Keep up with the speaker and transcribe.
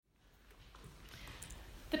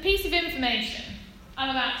The piece of information I'm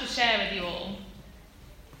about to share with you all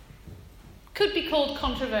could be called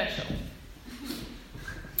controversial.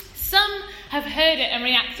 Some have heard it and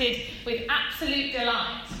reacted with absolute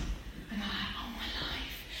delight. And they're like, oh, my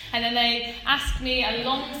life. And then they ask me a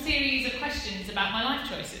long series of questions about my life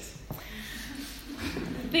choices.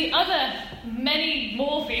 The other, many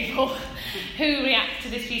more people who react to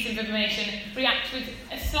this piece of information react with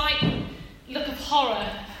a slight look of horror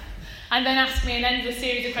and then ask me an endless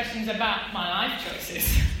series of questions about my life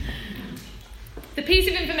choices. The piece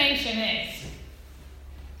of information is,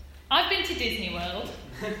 I've been to Disney World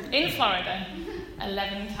in Florida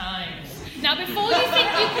 11 times. Now, before you think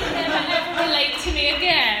you can never ever relate to me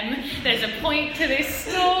again, there's a point to this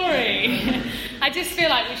story. I just feel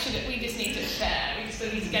like we just need to share. We just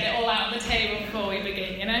need to get it all out on the table before we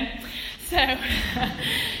begin, you know? So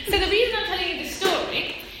the reason I'm telling you this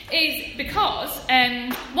story is because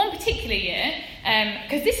one particular year,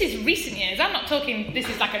 because this is recent years, I'm not talking this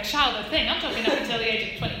is like a childhood thing, I'm talking up until the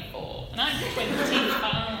age of 24, and I'm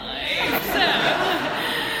 25.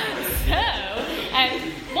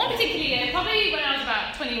 One particular year, probably when I was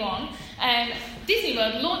about 21, Disney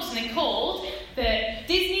World launched something called the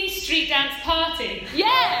Disney Street Dance Party.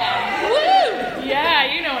 Yeah! Woo!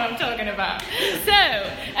 Yeah, you know what I'm talking about. So,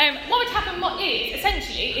 what would happen,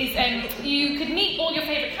 essentially, is you could meet all your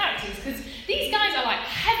favourite characters, because these guys are like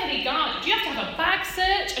heavily guarded. You have to have a bag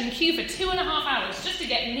search and queue for 2.5 hours just to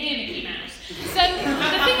get near Mickey Mouse. So,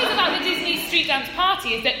 the thing is about the Disney Street Dance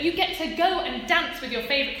Party is that you get to go and dance with your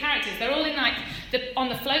favourite characters. They're all in on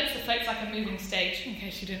the floats. The float's like a moving stage, in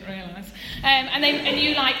case you didn't realise. And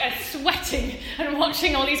you are sweating and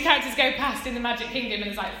watching all these characters go past in the Magic Kingdom, and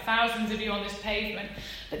there's like thousands of you on this pavement.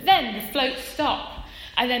 But then the floats stop,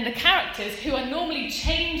 and then the characters who are normally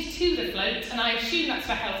chained to the float, and I assume that's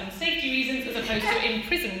for health and safety reasons as opposed to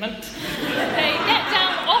imprisonment, they get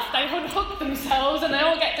down off, they unhook themselves, and they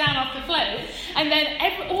all get down off the float, and then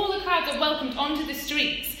all the crowds are welcomed onto the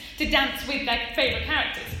streets to dance with their favourite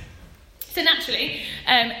characters. So naturally,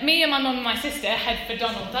 me and my mum and my sister head for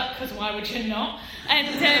Donald Duck, because why would you not?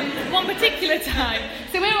 And one particular time,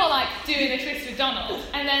 so we're all like doing a twist with Donald,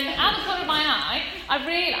 and then out the corner of my eye, I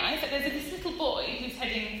realised that there's this little boy who's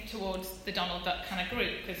heading towards the Donald Duck kind of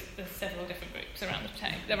group, because there's several different groups around the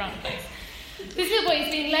place. This little boy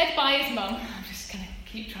is being led by his mum. I'm just going to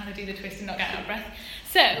keep trying to do the twist and not get out of breath.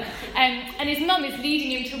 So, and his mum is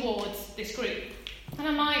leading him towards this group. And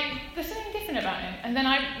I'm like, there's something different about him. And then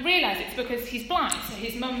I realise it's because he's blind, so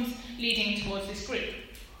his mum's leading him towards this group.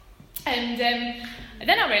 And then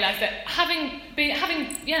I realised that having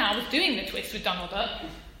I was doing the twist with Donald Duck.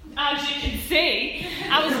 As you can see,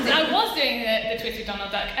 I was doing the twist with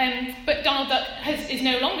Donald Duck. But Donald Duck is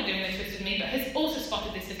no longer doing the twist with me, but has also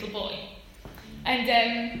spotted this little boy.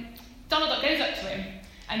 And Donald Duck goes up to him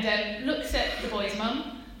and looks at the boy's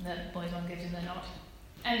mum. The boy's mum gives him the nod.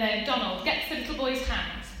 And then Donald gets the little boy's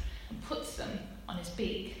hands and puts them on his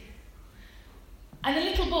beak. And the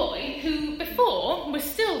little boy, who before was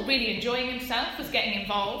still really enjoying himself, was getting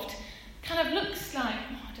involved, kind of looks like,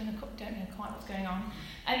 I don't know quite what's going on,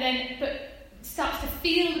 but starts to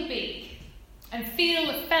feel the beak, and feel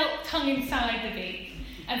the felt tongue inside the beak,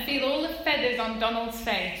 and feel all the feathers on Donald's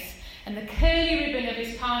face, and the curly ribbon of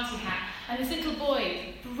his party hat, and this little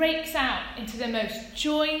boy breaks out into the most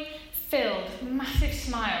joy-filled, massive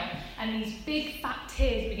smile, and these big fat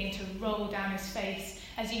tears begin to roll down his face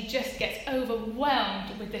as he just gets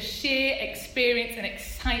overwhelmed with the sheer experience and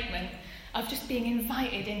excitement of just being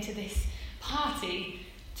invited into this party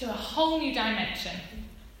to a whole new dimension.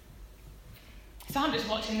 So I'm just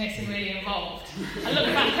watching this and really involved. I look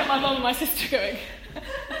back at my mum and my sister going... and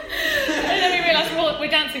then we realise we're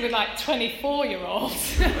dancing with like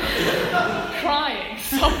 24-year-olds crying,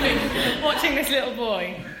 sobbing, watching this little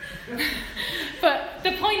boy. But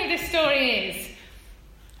the point of this story is,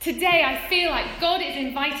 today I feel like God is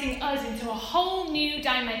inviting us into a whole new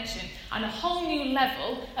dimension and a whole new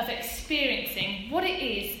level of experiencing what it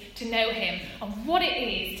is to know him and what it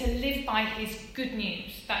is to live by his good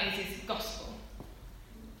news, that is his gospel.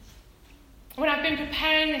 When I've been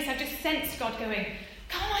preparing this, I've just sensed God going,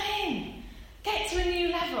 come on in, get to a new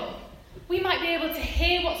level. We might be able to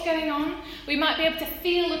hear what's going on. We might be able to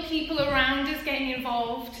feel the people around us getting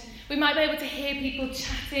involved. We might be able to hear people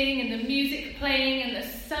chatting and the music playing and the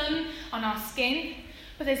sun on our skin.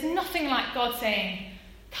 But there's nothing like God saying,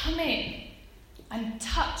 come in and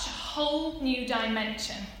touch a whole new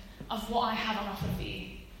dimension of what I have on offer for you.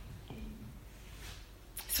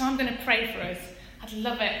 So I'm going to pray for us. I'd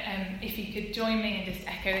love it if you could join me and just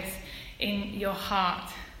echo this in your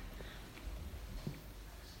heart.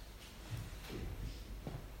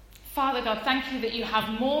 Father God, thank you that you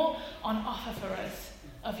have more on offer for us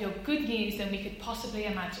of your good news than we could possibly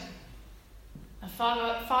imagine. And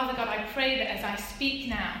Father God, I pray that as I speak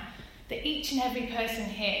now, that each and every person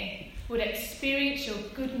here would experience your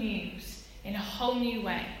good news in a whole new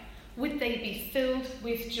way. Would they be filled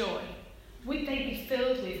with joy? Would they be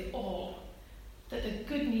filled with awe that the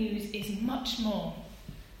good news is much more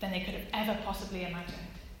than they could have ever possibly imagined?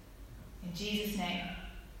 In Jesus' name,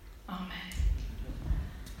 amen.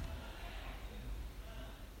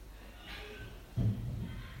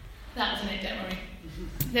 That wasn't it, don't worry.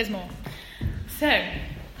 There's more. So, I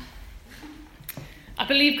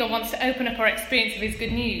believe God wants to open up our experience of his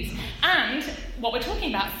good news. And what we're talking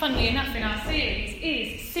about, funnily enough, in our series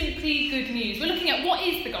is simply good news. We're looking at what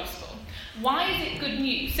is the gospel. Why is it good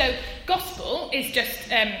news? So, gospel is just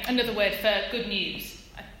another word for good news.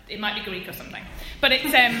 It might be Greek or something. But it's,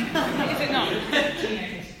 is it not?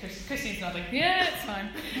 Christine's nodding. Yeah, it's fine.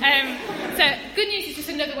 So, good news is just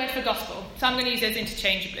another word for gospel. So I'm going to use those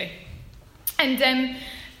interchangeably. And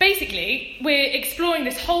basically, we're exploring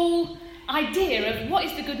this whole idea of what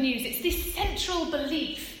is the good news. It's this central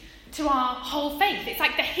belief to our whole faith. It's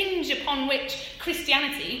like the hinge upon which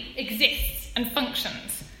Christianity exists and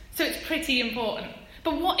functions. So it's pretty important.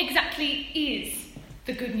 But what exactly is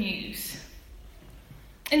the good news?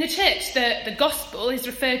 In the church, the gospel is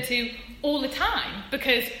referred to all the time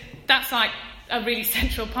because that's like a really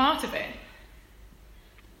central part of it.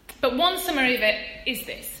 But one summary of it is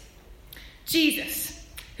this. Jesus,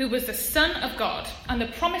 who was the Son of God and the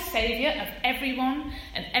promised Saviour of everyone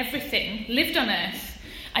and everything, lived on earth,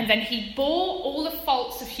 and then he bore all the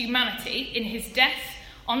faults of humanity in his death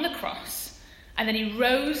on the cross, and then he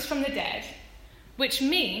rose from the dead, which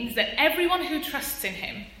means that everyone who trusts in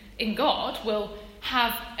him, in God, will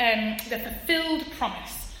have the fulfilled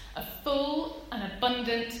promise of full and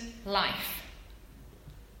abundant life.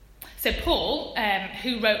 So Paul,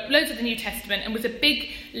 who wrote loads of the New Testament and was a big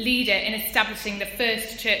leader in establishing the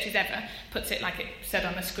first churches ever, puts it like it said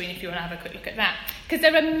on the screen if you want to have a quick look at that. Because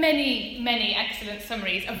there are many, many excellent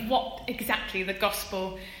summaries of what exactly the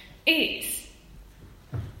gospel is.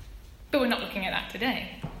 But we're not looking at that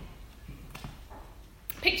today.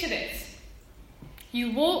 Picture this.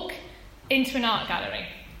 You walk into an art gallery.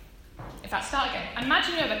 In fact, start again.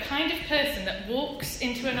 Imagine you're the kind of person that walks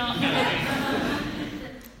into an art gallery.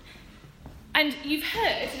 And you've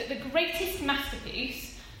heard that the greatest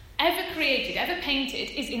masterpiece ever created, ever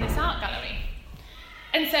painted, is in this art gallery.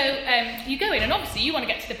 And so you go in, and obviously you want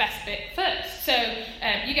to get to the best bit first. So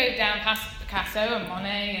you go down past Picasso and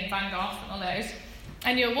Monet and Van Gogh and all those,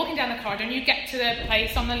 and you're walking down the corridor and you get to the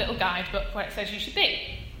place on the little guidebook where it says you should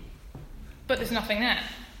be. But there's nothing there,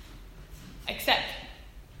 except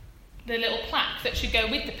the little plaque that should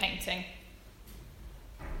go with the painting.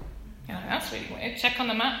 You're like, that's really weird. Check on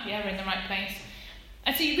the map. Yeah, we're in the right place.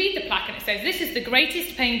 And so you read the plaque and it says, this is the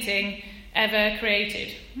greatest painting ever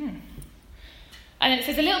created. And it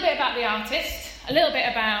says a little bit about the artist, a little bit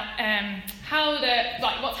about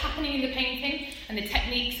what's happening in the painting and the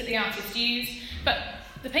techniques that the artist used, but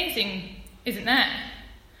the painting isn't there.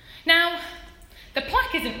 Now, the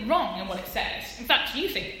plaque isn't wrong in what it says. In fact, you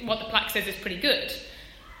think what the plaque says is pretty good.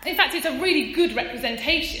 In fact, it's a really good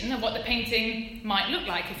representation of what the painting might look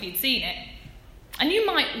like if you'd seen it. And you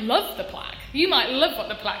might love the plaque. You might love what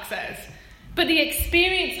the plaque says. But the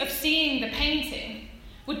experience of seeing the painting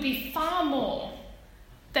would be far more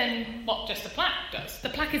than what just the plaque does. The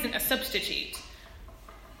plaque isn't a substitute.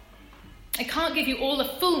 It can't give you all the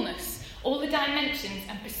fullness, all the dimensions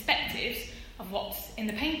and perspectives of what's in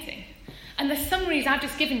the painting. And the summaries I've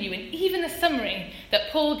just given you, and even the summary that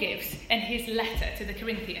Paul gives in his letter to the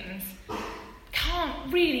Corinthians,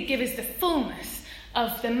 can't really give us the fullness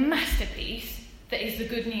of the masterpiece that is the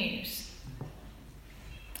good news.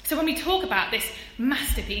 So when we talk about this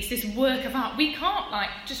masterpiece, this work of art, we can't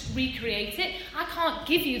just recreate it. I can't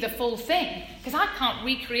give you the full thing, because I can't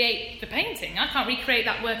recreate the painting. I can't recreate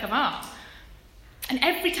that work of art. And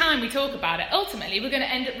every time we talk about it, ultimately we're going to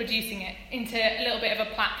end up reducing it into a little bit of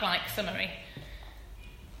a plaque-like summary.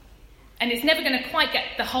 And it's never going to quite get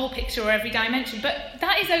the whole picture or every dimension, but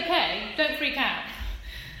that is okay. Don't freak out.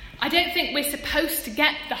 I don't think we're supposed to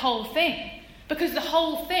get the whole thing, because the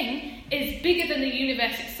whole thing is bigger than the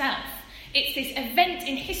universe itself. It's this event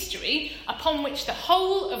in history upon which the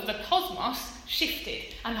whole of the cosmos shifted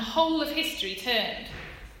and the whole of history turned.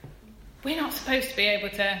 We're not supposed to be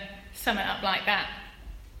able to sum it up like that.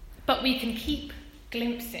 But we can keep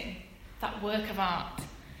glimpsing that work of art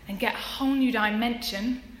and get a whole new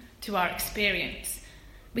dimension to our experience.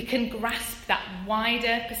 We can grasp that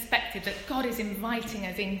wider perspective that God is inviting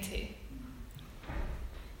us into.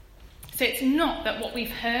 So it's not that what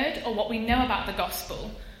we've heard or what we know about the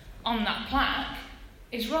gospel on that plaque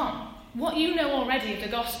is wrong. What you know already of the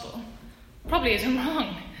gospel probably isn't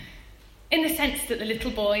wrong. In the sense that the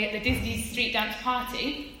little boy at the Disney street dance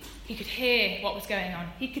party, he could hear what was going on.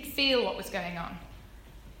 He could feel what was going on.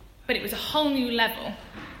 But it was a whole new level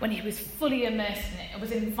when he was fully immersed in it and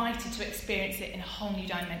was invited to experience it in a whole new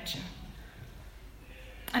dimension.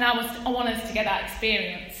 And I want us to get that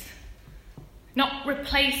experience. Not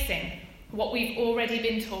replacing what we've already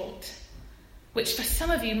been taught, which for some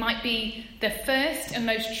of you might be the first and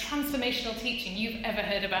most transformational teaching you've ever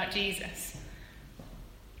heard about Jesus.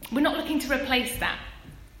 We're not looking to replace that.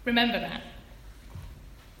 Remember that.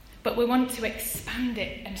 But we want to expand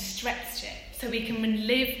it and stretch it so we can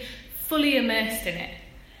live fully immersed in it.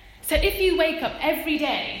 So if you wake up every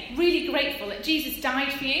day really grateful that Jesus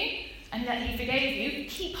died for you and that he forgave you,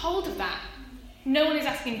 keep hold of that. No one is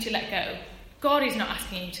asking you to let go. God is not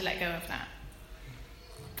asking you to let go of that.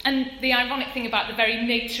 And the ironic thing about the very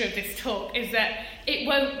nature of this talk is that it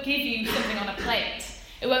won't give you something on a plate.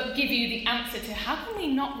 It won't give you the answer to how can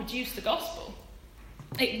we not reduce the gospel?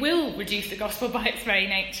 It will reduce the gospel by its very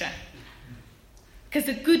nature. Because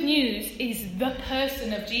the good news is the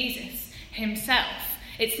person of Jesus himself.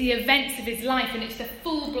 It's the events of his life, and it's the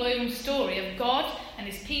full-blown story of God and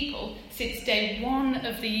his people since day one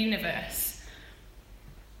of the universe.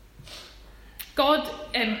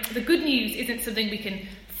 The good news isn't something we can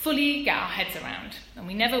fully get our heads around, and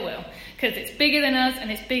we never will, because it's bigger than us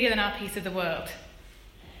and it's bigger than our piece of the world.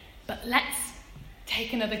 But let's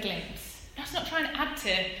take another glimpse. Let's not try and add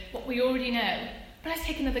to what we already know, but let's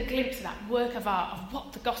take another glimpse of that work of art of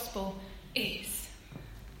what the gospel is.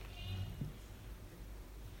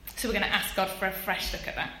 So we're going to ask God for a fresh look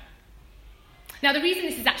at that. Now, the reason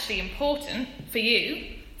this is actually important for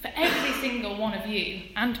you, for every single one of you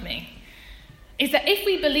and me, is that if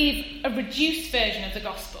we believe a reduced version of the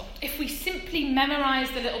gospel, if we simply memorise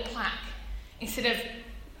the little plaque instead of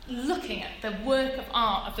looking at the work of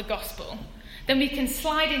art of the gospel, then we can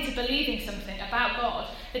slide into believing something about God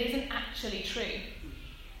that isn't actually true.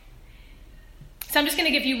 So I'm just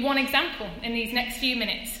going to give you one example in these next few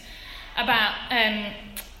minutes about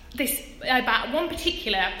one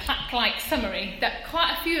particular plaque-like summary that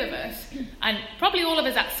quite a few of us, and probably all of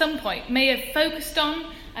us at some point, may have focused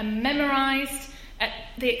on and memorised at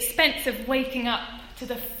the expense of waking up to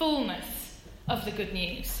the fullness of the good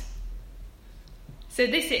news. So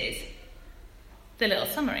this is the little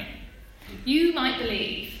summary. You might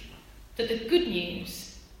believe that the good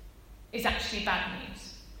news is actually bad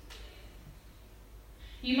news.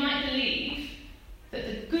 You might believe that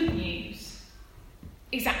the good news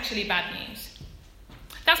is actually bad news.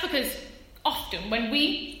 That's because often when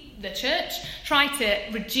we, the church, try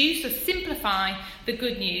to reduce or simplify the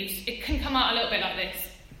good news, it can come out a little bit like this.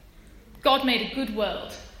 God made a good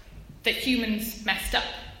world that humans messed up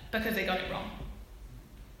because they got it wrong.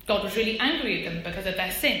 God was really angry at them because of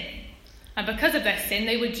their sin. And because of their sin,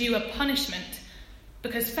 they were due a punishment.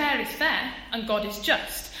 Because fair is fair and God is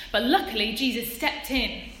just. But luckily, Jesus stepped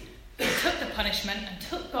in and took the punishment and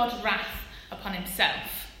took God's wrath upon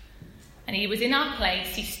himself. And he was in our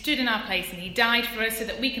place, he stood in our place, and he died for us so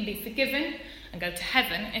that we can be forgiven and go to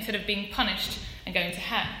heaven instead of being punished and going to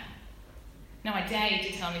hell. Now, I dare you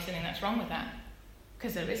to tell me something that's wrong with that,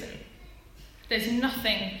 because there isn't. There's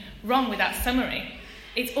nothing wrong with that summary.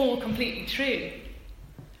 It's all completely true.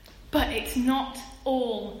 But it's not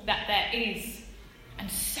all that there is. And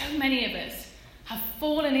so many of us have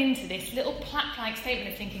fallen into this little plaque-like statement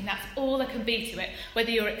of thinking that's all there can be to it.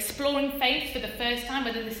 Whether you're exploring faith for the first time,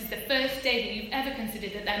 whether this is the first day that you've ever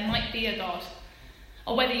considered that there might be a God,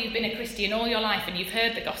 or whether you've been a Christian all your life and you've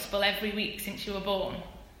heard the gospel every week since you were born.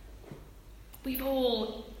 We've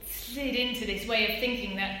all slid into this way of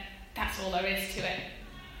thinking that that's all there is to it.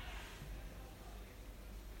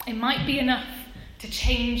 It might be enough to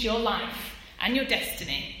change your life and your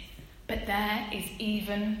destiny, but there is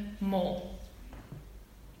even more.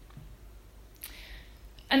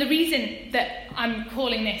 And the reason that I'm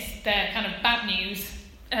calling this the kind of bad news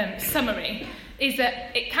summary is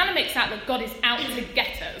that it kind of makes out that God is out to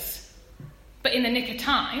get us. But in the nick of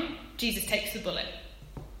time, Jesus takes the bullet.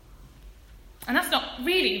 And that's not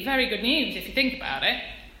really very good news if you think about it.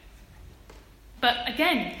 But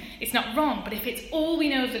again, it's not wrong. But if it's all we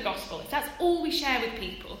know of the gospel, if that's all we share with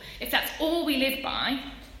people, if that's all we live by,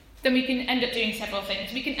 then we can end up doing several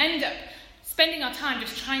things. We can end up spending our time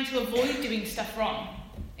just trying to avoid doing stuff wrong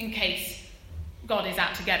in case God is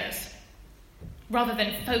out to get us, rather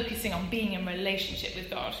than focusing on being in relationship with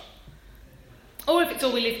God. Or if it's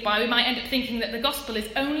all we live by, we might end up thinking that the gospel is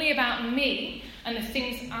only about me and the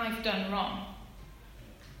things I've done wrong.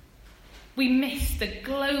 we miss the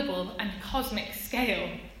global and cosmic scale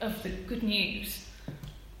of the good news.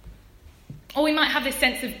 Or we might have this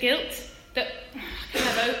sense of guilt that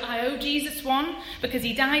I owe Jesus one because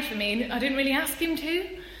he died for me and I didn't really ask him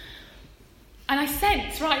to. And I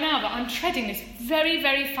sense right now that I'm treading this very,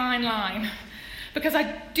 very fine line, because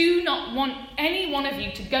I do not want any one of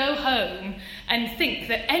you to go home and think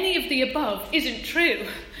that any of the above isn't true,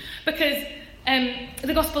 because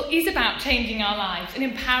the gospel is about changing our lives and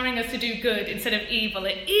empowering us to do good instead of evil.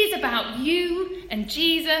 It is about you and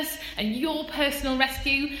Jesus and your personal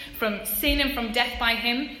rescue from sin and from death by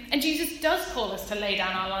him. And Jesus does call us to lay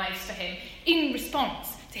down our lives for him in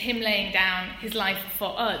response to him laying down his life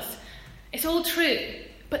for us. It's all true,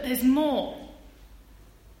 but there's more.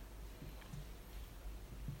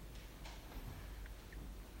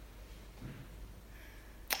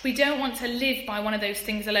 We don't want to live by one of those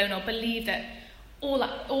things alone or believe that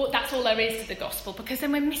that's all there is to the gospel, because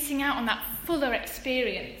then we're missing out on that fuller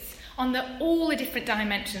experience, on all the different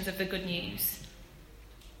dimensions of the good news.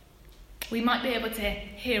 We might be able to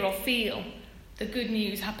hear or feel the good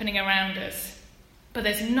news happening around us, but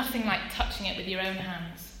there's nothing like touching it with your own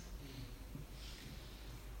hands.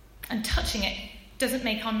 And touching it doesn't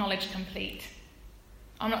make our knowledge complete.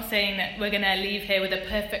 I'm not saying that we're going to leave here with a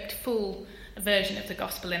perfect, full version of the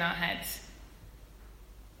gospel in our heads.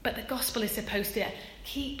 But the gospel is supposed to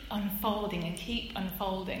keep unfolding and keep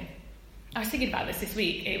unfolding. I was thinking about this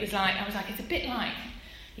week. I was like, it's a bit like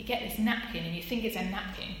you get this napkin and you think it's a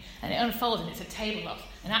napkin, and it unfolds and it's a tablecloth,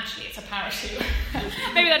 and actually it's a parachute.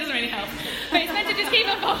 Maybe that doesn't really help. But it's meant to just keep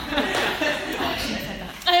unfolding. Oh, I shouldn't have said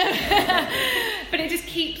that. But it just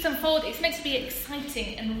keeps unfolding. It's meant to be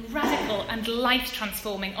exciting and radical and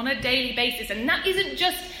life-transforming on a daily basis. And that isn't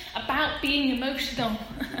just about being emotional.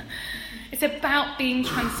 It's about being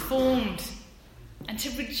transformed. And to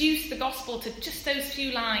reduce the gospel to just those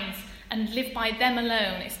few lines and live by them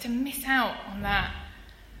alone is to miss out on that.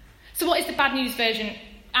 So what is the bad news version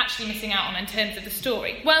actually missing out on in terms of the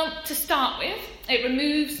story? Well, to start with, it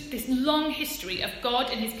removes this long history of God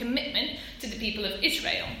and his commitment to the people of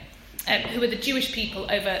Israel, who were the Jewish people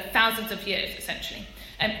over thousands of years, essentially.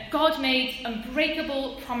 God made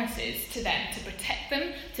unbreakable promises to them to protect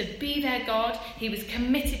them, to be their God. He was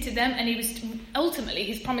committed to them, and ultimately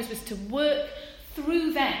his promise was to work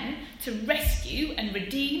through them to rescue and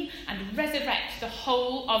redeem and resurrect the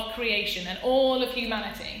whole of creation and all of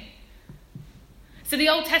humanity. So the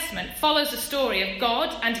Old Testament follows the story of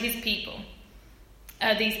God and his people.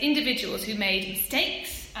 These individuals who made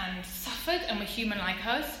mistakes and suffered and were human like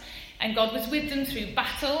us. And God was with them through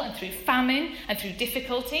battle and through famine and through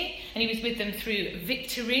difficulty. And he was with them through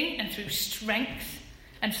victory and through strength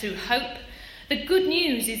and through hope. The good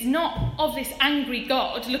news is not of this angry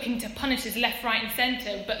God looking to punish us left, right and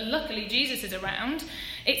centre, but luckily Jesus is around.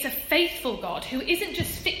 It's a faithful God who isn't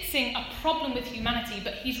just fixing a problem with humanity,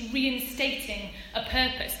 but he's reinstating a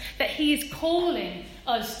purpose that he is calling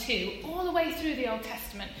us to all the way through the Old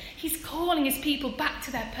Testament. He's calling his people back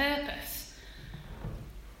to their purpose.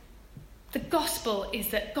 The gospel is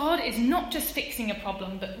that God is not just fixing a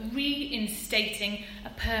problem, but reinstating a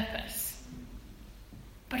purpose.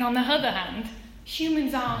 But on the other hand,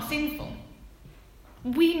 humans are sinful.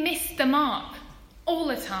 We miss the mark all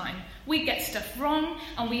the time. We get stuff wrong,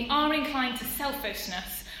 and we are inclined to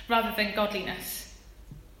selfishness rather than godliness.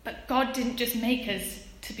 But God didn't just make us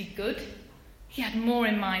to be good. He had more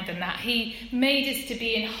in mind than that. He made us to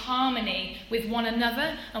be in harmony with one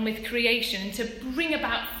another and with creation, and to bring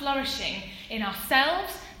about flourishing in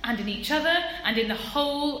ourselves and in each other and in the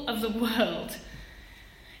whole of the world.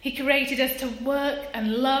 He created us to work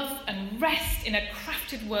and love and rest in a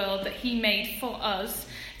crafted world that he made for us,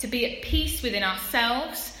 to be at peace within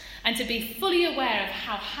ourselves and to be fully aware of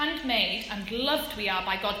how handmade and loved we are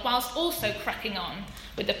by God, whilst also cracking on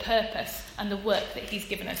with the purpose and the work that he's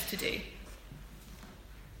given us to do.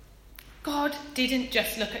 God didn't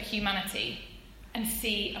just look at humanity and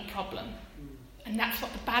see a problem. And that's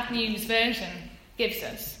what the bad news version gives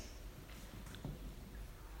us.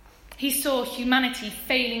 He saw humanity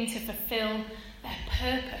failing to fulfill their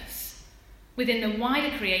purpose within the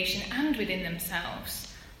wider creation and within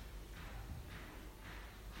themselves.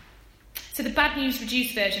 So the bad news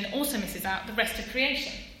reduced version also misses out the rest of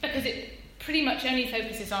creation, because it pretty much only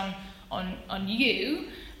focuses on you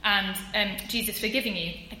and Jesus forgiving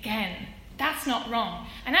you. Again, that's not wrong.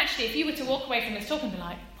 And actually, if you were to walk away from this talk and be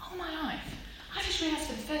like, oh my life, I just realised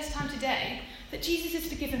for the first time today that Jesus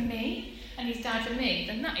has forgiven me and he's died for me,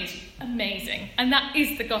 then that is amazing. And that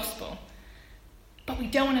is the gospel. But we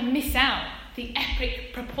don't want to miss out the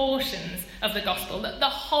epic proportions of the gospel, that the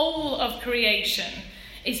whole of creation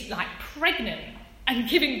is like pregnant and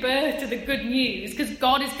giving birth to the good news, because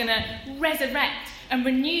God is going to resurrect and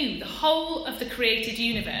renew the whole of the created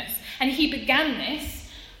universe. And he began this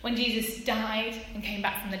when Jesus died and came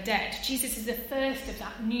back from the dead. Jesus is the first of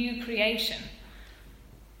that new creation.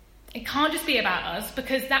 It can't just be about us,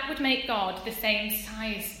 because that would make God the same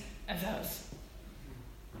size as us.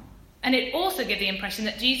 And it also gives the impression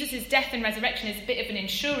that Jesus' death and resurrection is a bit of an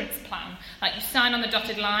insurance plan. Like you sign on the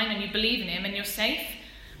dotted line and you believe in him and you're safe.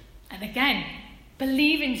 And again,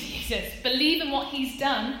 believe in Jesus, believe in what he's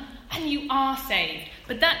done, and you are saved.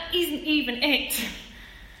 But that isn't even it.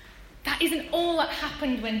 That isn't all that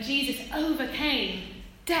happened when Jesus overcame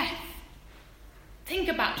death. Think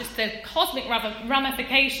about just the cosmic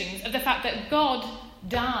ramifications of the fact that God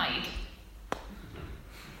died.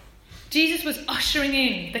 Jesus was ushering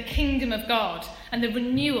in the kingdom of God and the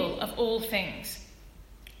renewal of all things.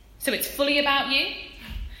 So it's fully about you.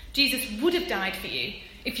 Jesus would have died for you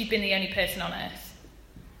if you'd been the only person on earth.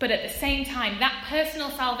 But at the same time, that personal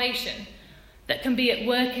salvation that can be at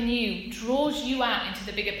work in you draws you out into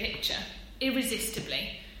the bigger picture,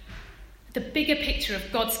 irresistibly. The bigger picture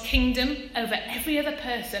of God's kingdom over every other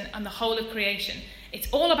person and the whole of creation. It's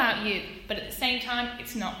all about you, but at the same time,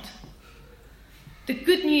 it's not. The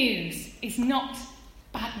good news is not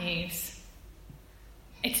bad news.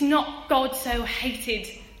 It's not God so hated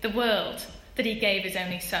the world that he gave his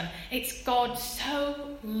only son. It's God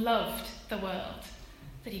so loved the world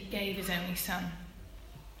that he gave his only son.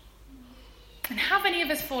 And have any of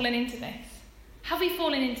us fallen into this? Have we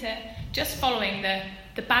fallen into just following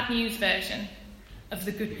the bad news version of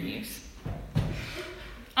the good news?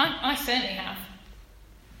 I certainly have.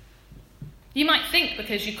 You might think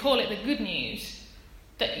because you call it the good news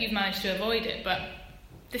that you've managed to avoid it, but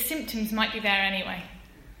the symptoms might be there anyway.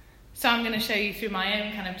 So I'm going to show you through my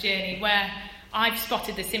own kind of journey where I've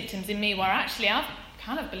spotted the symptoms in me where actually I've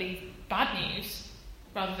kind of believed bad news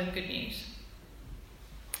rather than good news.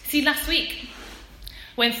 See, last week,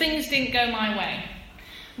 when things didn't go my way,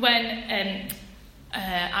 when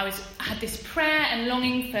I had this prayer and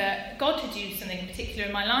longing for God to do something particular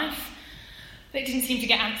in my life, but it didn't seem to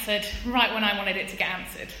get answered right when I wanted it to get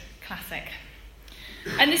answered. Classic.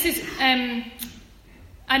 And this is, and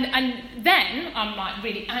then I'm like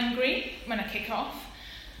really angry when I kick off,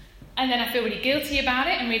 and then I feel really guilty about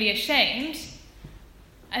it and really ashamed,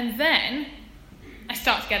 and then I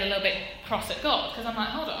start to get a little bit cross at God, because I'm like,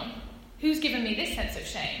 hold on, who's given me this sense of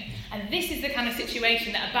shame? And this is the kind of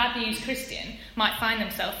situation that a bad news Christian might find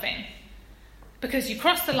themselves in. Because you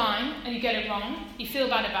cross the line and you get it wrong, you feel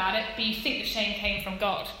bad about it, but you think the shame came from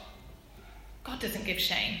God. God doesn't give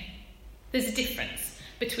shame. There's a difference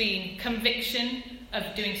between conviction of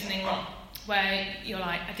doing something wrong, where you're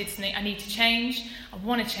like, I did something, I need to change, I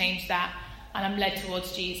want to change that, and I'm led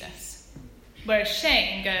towards Jesus. Whereas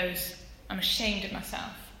shame goes, I'm ashamed of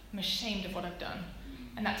myself, I'm ashamed of what I've done,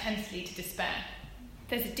 and that tends to lead to despair.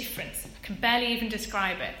 There's a difference. I can barely even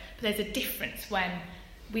describe it, but there's a difference when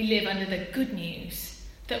we live under the good news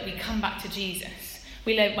that we come back to Jesus.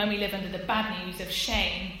 When we live under the bad news of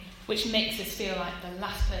shame, which makes us feel like the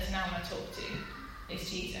last person I want to talk to is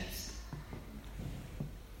Jesus.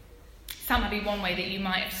 That might be one way that you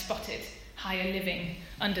might have spotted how you're living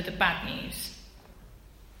under the bad news.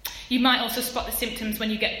 You might also spot the symptoms when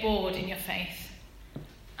you get bored in your faith.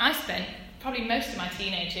 I spent probably most of my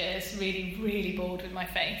teenage years really, really bored with my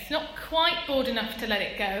faith. Not quite bored enough to let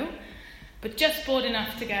it go, but just bored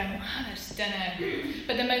enough to go, I just don't know.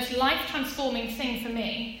 But the most life-transforming thing for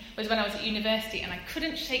me was when I was at university and I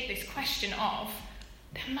couldn't shake this question of,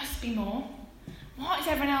 there must be more. What is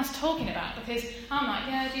everyone else talking about? Because I'm like,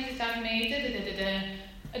 yeah, Jesus died for me,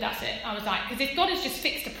 da-da-da-da-da. That's it. I was like, because if God has just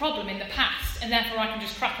fixed a problem in the past and therefore I can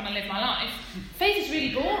just crack on and live my life, faith is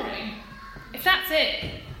really boring. If that's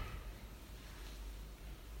it,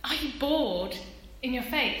 are you bored in your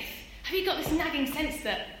faith? Have you got this nagging sense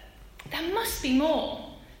that there must be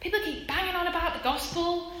more? People keep banging on about the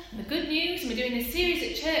gospel and the good news, and we're doing this series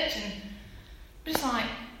at church, and we're just like,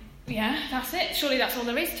 yeah, that's it. Surely that's all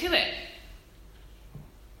there is to it.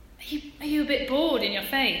 Are you a bit bored in your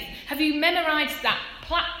faith? Have you memorised that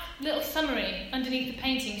plaque, little summary underneath the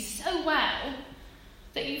painting so well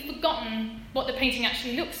that you've forgotten what the painting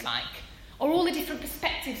actually looks like? Or all the different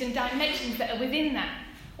perspectives and dimensions that are within that?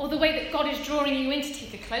 Or the way that God is drawing you in to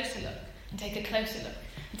take a closer look, and take a closer look,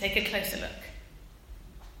 and take a closer look.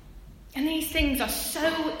 And these things are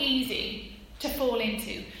so easy to fall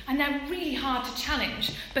into, and they're really hard to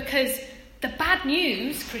challenge, because the bad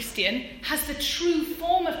news Christian has the true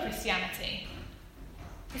form of Christianity.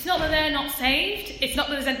 It's not that they're not saved, it's not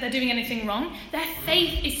that they're doing anything wrong. Their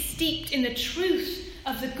faith is steeped in the truth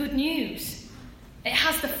of the good news. It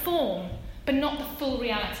has the form but not the full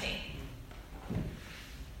reality.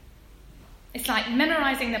 It's like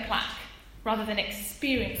memorising the plaque rather than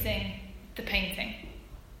experiencing the painting.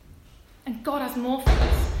 And God has more for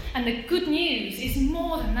us. And the good news is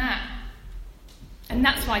more than that. And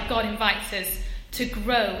that's why God invites us to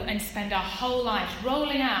grow and spend our whole lives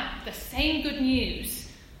rolling out the same good news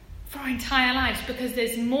for our entire lives, because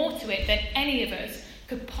there's more to it than any of us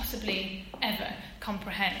could possibly ever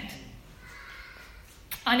comprehend.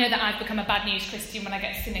 I know that I've become a bad news Christian when I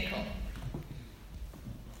get cynical.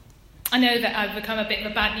 I know that I've become a bit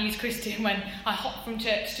of a bad news Christian when I hop from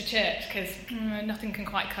church to church because nothing can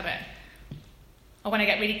quite cut it. Or when I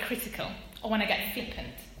get really critical, or when I get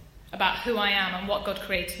flippant about who I am and what God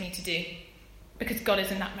created me to do, because God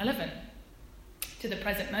isn't that relevant to the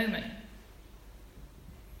present moment.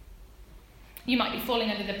 You might be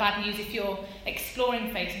falling under the bad news if you're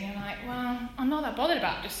exploring faith and you're like, well, I'm not that bothered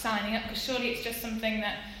about just signing up, because surely it's just something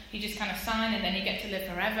that you just kind of sign and then you get to live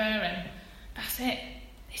forever and that's it.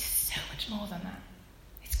 It's so much more than that.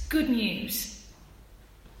 It's good news.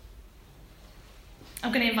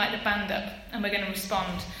 I'm going to invite the band up and we're going to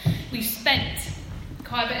respond. We've spent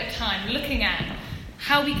quite a bit of time looking at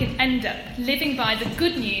how we can end up living by the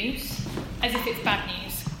good news as if it's bad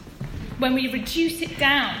news. When we reduce it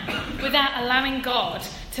down without allowing God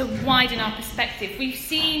to widen our perspective, we've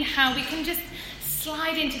seen how we can just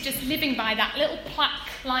slide into just living by that little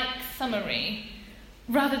plaque-like summary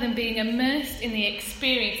rather than being immersed in the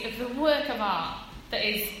experience of the work of art that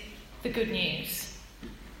is the good news.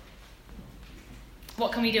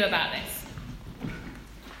 What can we do about this?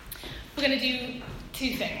 We're going to do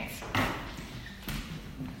 2 things.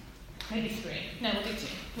 Maybe 3. No,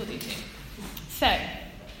 we'll do two. So,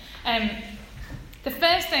 the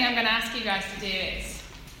first thing I'm going to ask you guys to do is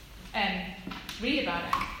read about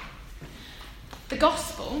it. The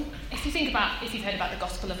Gospel, if you've heard about the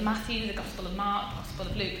Gospel of Matthew, the Gospel of Mark, the Gospel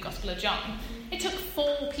of Luke, the Gospel of John, it took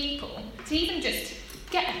 4 people to even just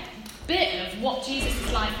get a bit of what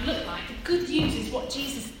Jesus' life looked like. The good news is what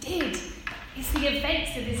Jesus did. It's the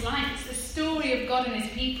events of his life. It's the story of God and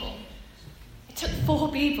his people. It took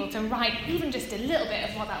 4 people to write even just a little bit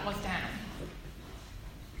of what that was down.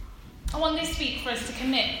 I want this week for us to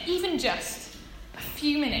commit even just a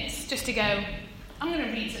few minutes just to go, I'm going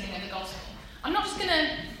to read something of the Gospel. I'm not just going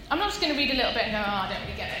to read a little bit and go, I don't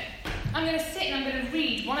really get it. I'm going to sit and I'm going to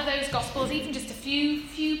read one of those Gospels, even just a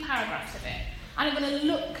few paragraphs of it. And I'm going to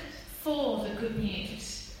look for the good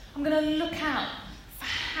news. I'm going to look out for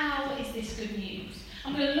how is this good news.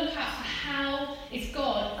 I'm going to look out for how is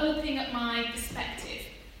God opening up my perspective.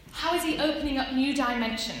 How is he opening up new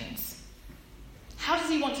dimensions? How does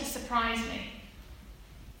he want to surprise me?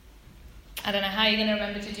 I don't know how you're going to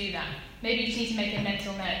remember to do that. Maybe you just need to make a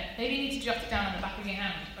mental note. Maybe you need to jot it down on the back of your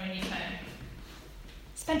hand or in your phone.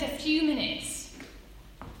 Spend a few minutes.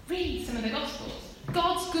 Read some of the Gospels.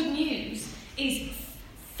 God's good news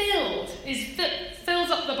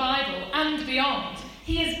fills up the Bible and beyond.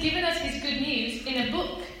 He has given us his good news in a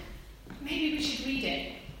book. Maybe we should read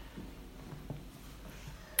it.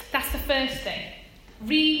 That's the first thing.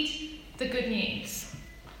 Read the good news.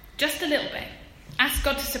 Just a little bit. Ask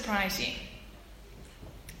God to surprise you.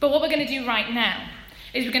 But what we're going to do right now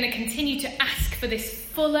is we're going to continue to ask for this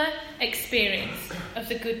fuller experience of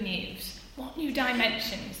the good news. What new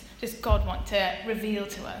dimensions does God want to reveal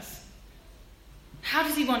to us? How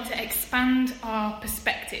does he want to expand our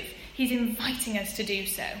perspective? He's inviting us to do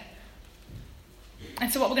so.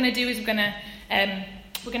 And so what we're going to do is we're going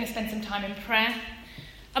to spend some time in prayer,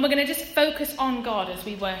 and we're going to just focus on God as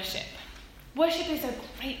we worship. Worship is a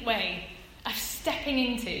great way of stepping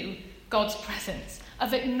into God's presence,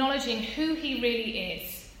 of acknowledging who he really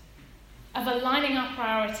is, of aligning our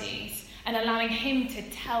priorities and allowing him to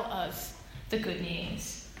tell us the good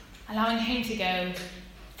news, allowing him to go,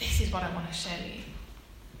 this is what I want to show you.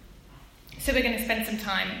 So we're going to spend some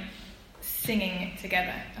time singing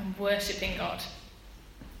together and worshipping God.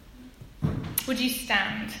 Would you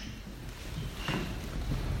stand?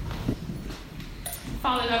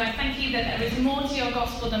 Father God, I thank you that there is more to your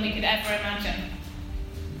gospel than we could ever imagine.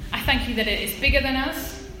 I thank you that it is bigger than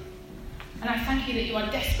us, and I thank you that you are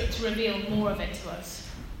desperate to reveal more of it to us.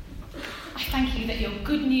 I thank you that your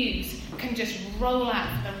good news can just roll out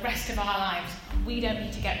for the rest of our lives. We don't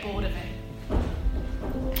need to get bored of it.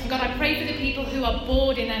 And God, I pray for the people who are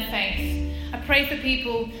bored in their faith. I pray for the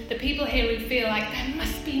people here who feel like there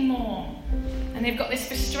must be more. And they've got this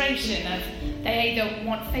frustration of they either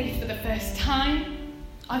want faith for the first time,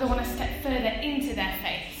 or they want to step further into their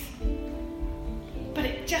faith. But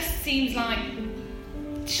it just seems like,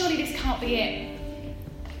 surely this can't be it.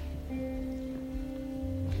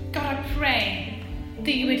 God, I pray that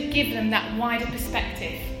that you would give them that wider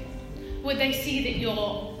perspective. Would they see that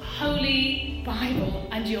your holy Bible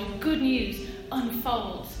and your good news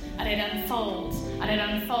unfolds, and it unfolds, and it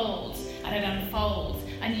unfolds, and it unfolds,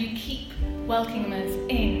 and you keep welcoming us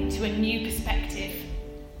into a new perspective.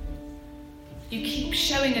 You keep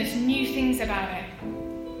showing us new things about it.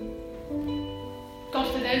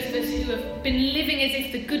 God, for those of us who have been living as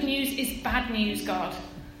if the good news is bad news, God,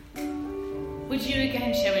 would you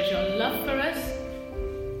again show us your love for us?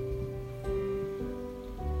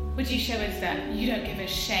 Would you show us that you don't give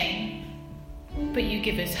us shame, but you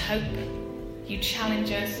give us hope, you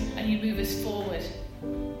challenge us, and you move us forward?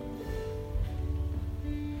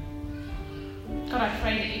 God, I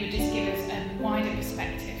pray that you would just give us a wider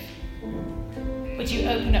perspective. Would you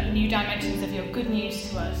open up new dimensions of your good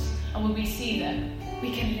news to us, and will we see that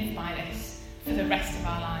we can live by this for the rest of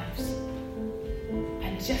our lives?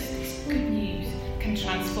 And just this good news can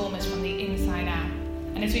transform us from the inside out.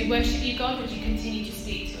 And as we worship you, God, would you continue to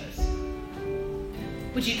speak to us?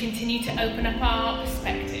 Would you continue to open up our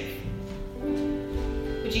perspective?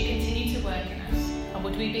 Would you continue to work in us? And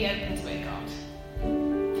would we be open to it, God?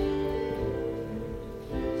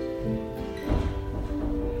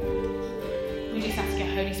 We just ask your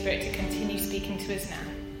Holy Spirit to continue speaking to us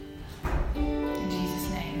now.